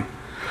proclaim,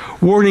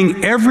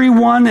 warning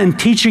everyone and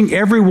teaching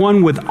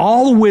everyone with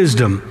all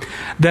wisdom,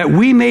 that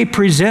we may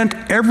present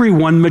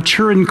everyone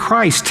mature in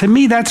Christ." To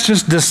me, that's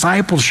just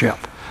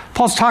discipleship.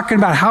 Paul's talking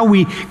about how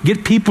we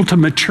get people to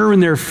mature in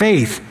their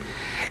faith.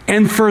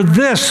 And for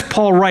this,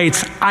 Paul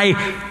writes, I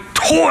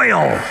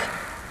toil.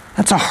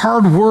 That's a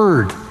hard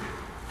word.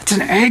 It's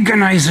an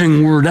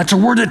agonizing word. That's a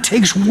word that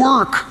takes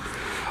work.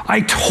 I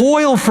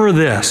toil for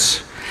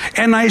this,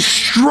 and I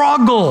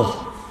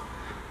struggle.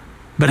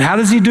 But how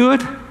does he do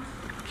it?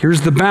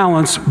 Here's the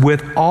balance: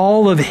 with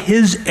all of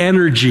his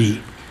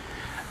energy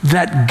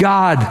that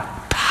God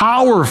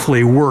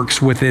powerfully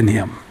works within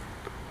him.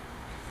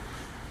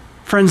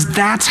 Friends,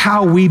 that's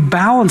how we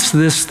balance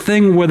this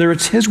thing, whether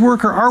it's his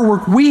work or our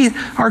work. We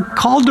are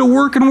called to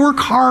work and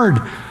work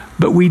hard,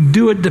 but we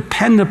do it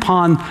depend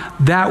upon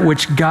that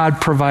which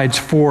God provides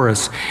for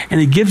us. And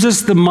he gives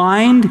us the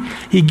mind,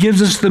 he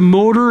gives us the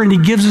motor, and he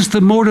gives us the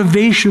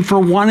motivation for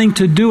wanting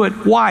to do it.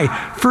 Why?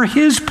 For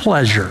his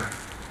pleasure.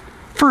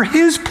 For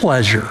his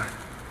pleasure.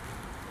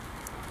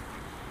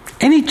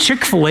 Any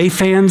Chick-fil-A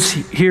fans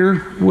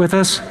here with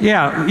us?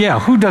 Yeah.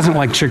 Who doesn't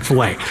like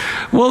Chick-fil-A?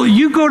 Well,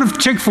 you go to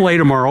Chick-fil-A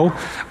tomorrow,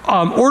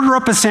 order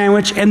up a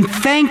sandwich, and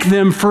thank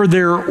them for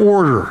their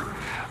order.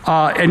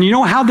 And you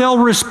know how they'll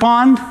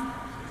respond?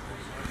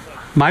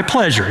 My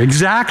pleasure,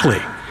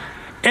 exactly.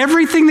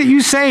 Everything that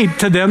you say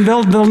to them,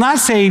 they'll not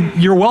say,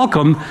 you're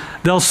welcome.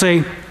 They'll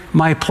say,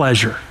 my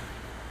pleasure.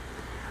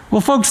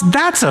 Well, folks,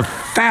 that's a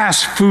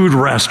fast food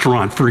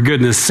restaurant, for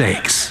goodness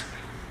sakes.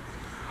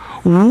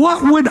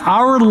 What would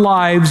our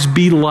lives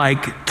be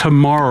like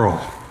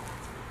tomorrow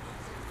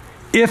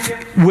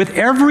if with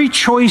every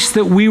choice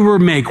that we were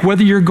make,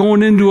 whether you're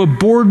going into a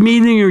board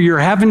meeting or you're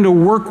having to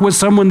work with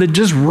someone that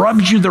just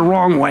rubs you the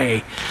wrong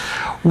way,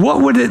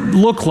 what would it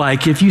look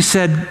like if you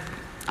said,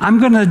 I'm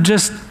going to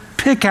just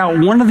pick out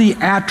one of the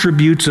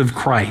attributes of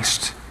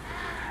Christ?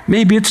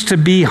 Maybe it's to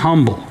be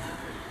humble.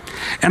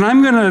 And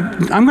I'm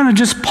going to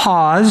just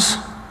pause.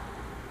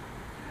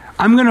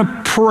 I'm going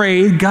to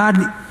pray, God,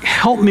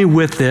 help me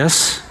with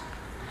this.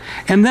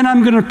 And then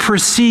I'm going to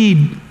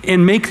proceed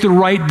and make the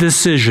right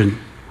decision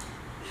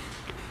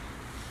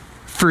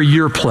for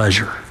your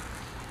pleasure.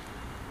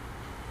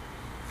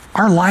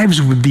 Our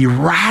lives would be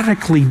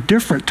radically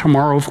different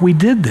tomorrow if we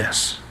did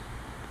this.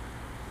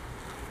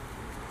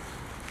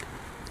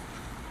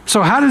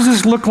 So how does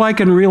this look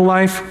like in real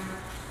life?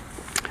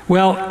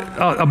 Well,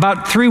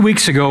 about 3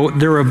 weeks ago,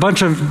 there were a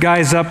bunch of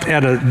guys up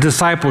at a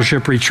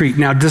discipleship retreat.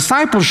 Now,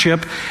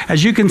 discipleship,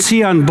 as you can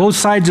see on both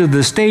sides of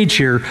the stage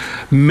here,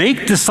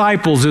 make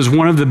disciples is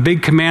one of the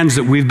big commands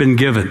that we've been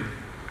given.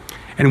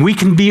 And we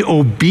can be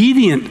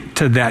obedient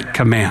to that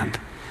command.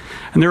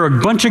 And there were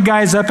a bunch of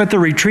guys up at the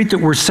retreat that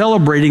were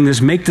celebrating this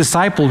Make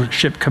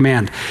Discipleship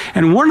command.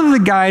 And one of the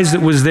guys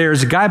that was there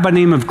is a guy by the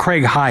name of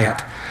Craig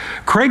Hyatt.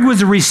 Craig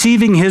was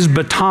receiving his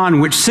baton,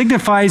 which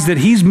signifies that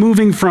he's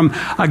moving from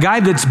a guy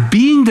that's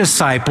being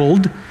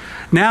discipled.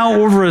 Now,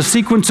 over a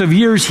sequence of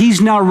years, he's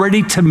now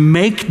ready to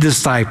make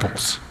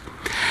disciples.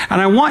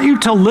 And I want you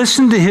to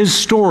listen to his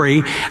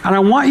story, and I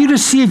want you to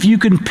see if you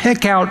can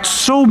pick out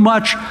so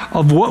much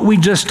of what we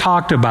just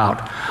talked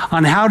about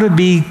on how to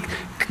be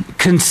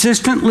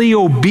consistently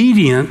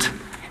obedient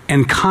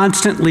and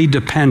constantly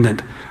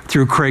dependent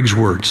through Craig's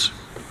words.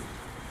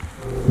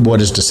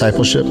 What is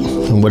discipleship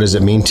and what does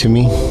it mean to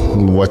me?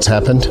 What's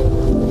happened?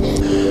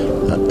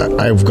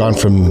 I've gone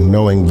from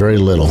knowing very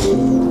little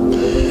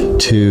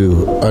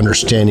to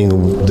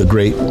understanding the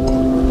Great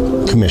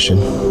Commission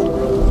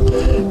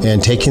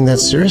and taking that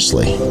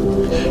seriously,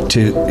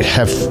 to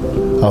have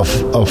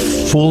a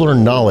fuller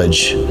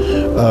knowledge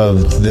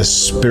of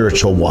this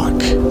spiritual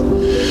walk,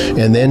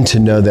 and then to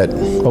know that,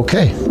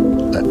 okay,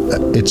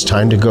 it's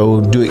time to go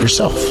do it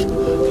yourself.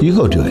 You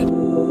go do it.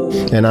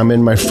 And I'm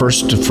in my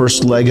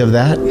first leg of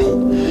that,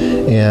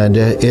 and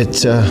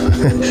it's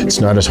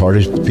not as hard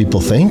as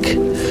people think.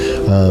 It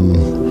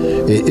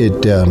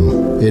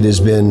has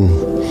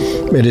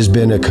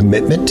been a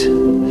commitment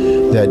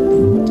that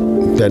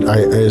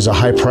is a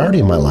high priority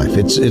in my life.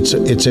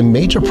 It's a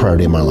major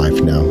priority in my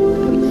life now,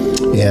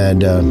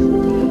 and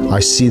I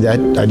see that.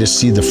 I just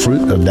see the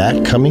fruit of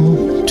that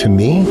coming to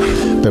me,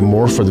 but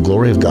more for the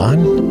glory of God.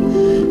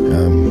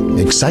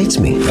 Excites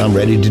me. I'm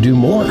ready to do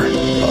more.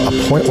 A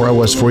point where I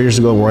was 4 years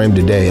ago, where I am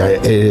today,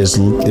 it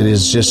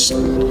is just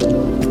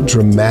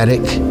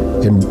dramatic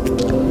in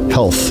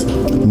health,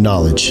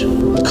 knowledge,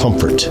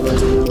 comfort,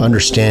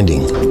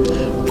 understanding,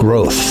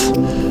 growth,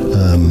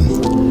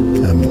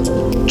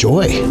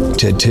 joy,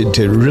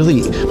 to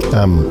really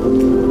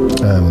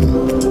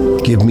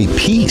give me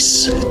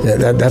peace.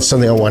 That's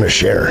something I want to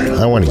share.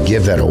 I want to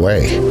give that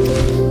away.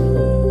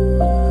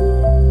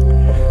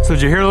 So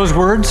did you hear those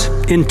words?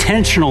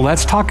 Intentional.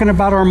 That's talking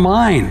about our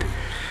mind.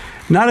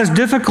 Not as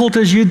difficult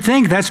as you'd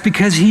think. That's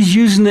because he's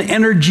using the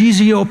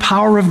energisio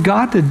power of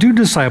God to do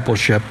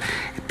discipleship.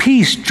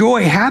 Peace,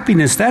 joy,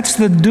 happiness. That's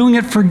the doing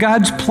it for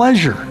God's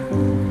pleasure.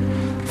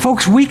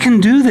 Folks, we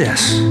can do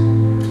this.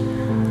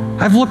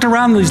 I've looked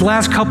around these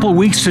last couple of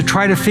weeks to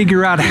try to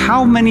figure out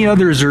how many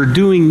others are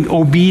doing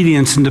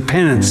obedience and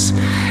dependence.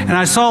 And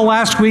I saw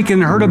last week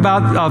and heard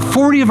about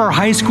 40 of our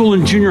high school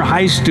and junior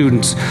high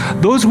students,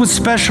 those with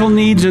special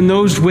needs and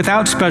those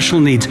without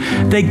special needs.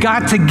 They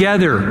got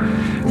together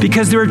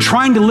because they were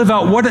trying to live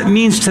out what it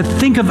means to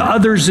think of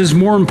others as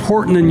more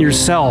important than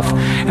yourself.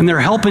 And they're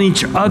helping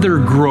each other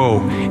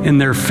grow in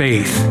their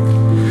faith.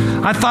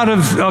 I thought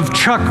of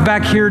Chuck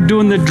back here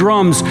doing the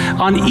drums.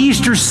 On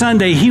Easter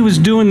Sunday, he was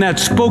doing that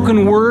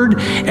spoken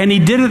word, and he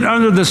did it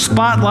under the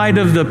spotlight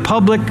of the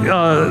public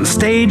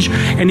stage,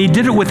 and he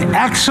did it with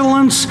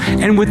excellence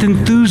and with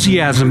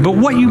enthusiasm. But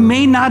what you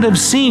may not have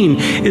seen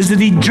is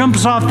that he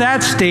jumps off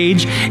that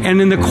stage,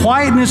 and in the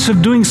quietness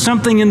of doing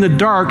something in the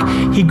dark,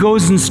 he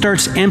goes and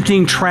starts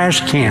emptying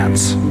trash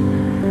cans.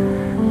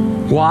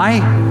 Why?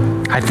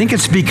 I think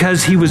it's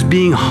because he was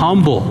being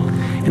humble,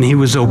 and he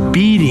was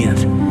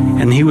obedient,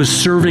 and he was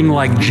serving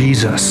like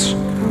Jesus.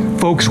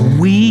 Folks,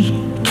 we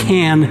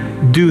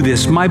can do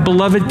this. My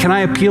beloved, can I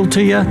appeal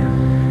to you?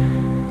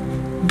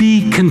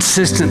 Be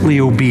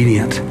consistently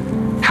obedient.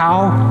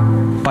 How?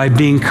 By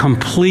being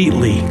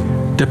completely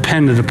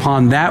dependent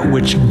upon that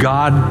which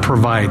God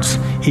provides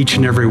each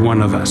and every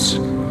one of us.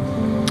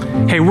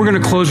 Hey, we're going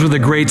to close with a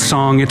great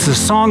song. It's a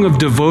song of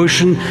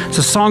devotion. It's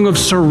a song of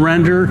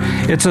surrender.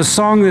 It's a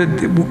song that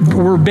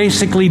we're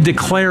basically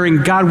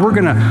declaring, God, we're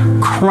going to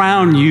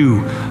crown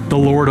you the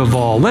Lord of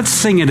all. Let's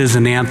sing it as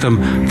an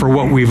anthem for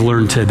what we've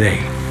learned today.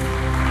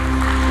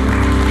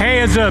 Hey,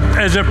 as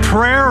a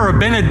prayer or a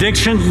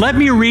benediction, let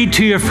me read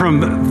to you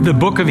from the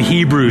book of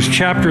Hebrews,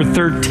 chapter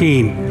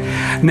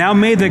 13. Now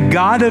may the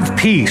God of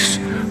peace,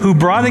 who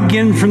brought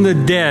again from the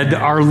dead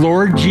our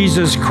Lord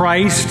Jesus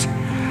Christ,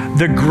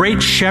 the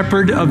great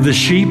shepherd of the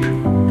sheep,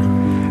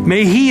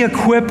 may he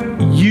equip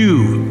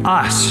you,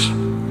 us,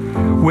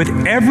 with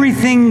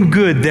everything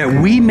good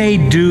that we may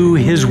do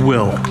his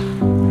will,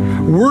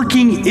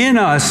 working in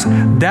us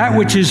that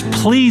which is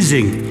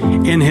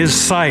pleasing in his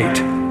sight.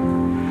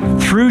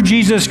 Through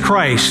Jesus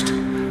Christ,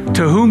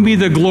 to whom be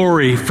the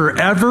glory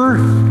forever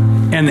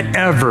and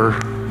ever.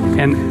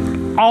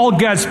 And all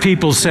God's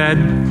people said,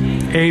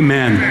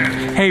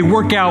 amen. Hey,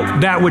 work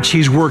out that which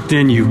he's worked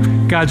in you.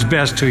 God's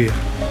best to you.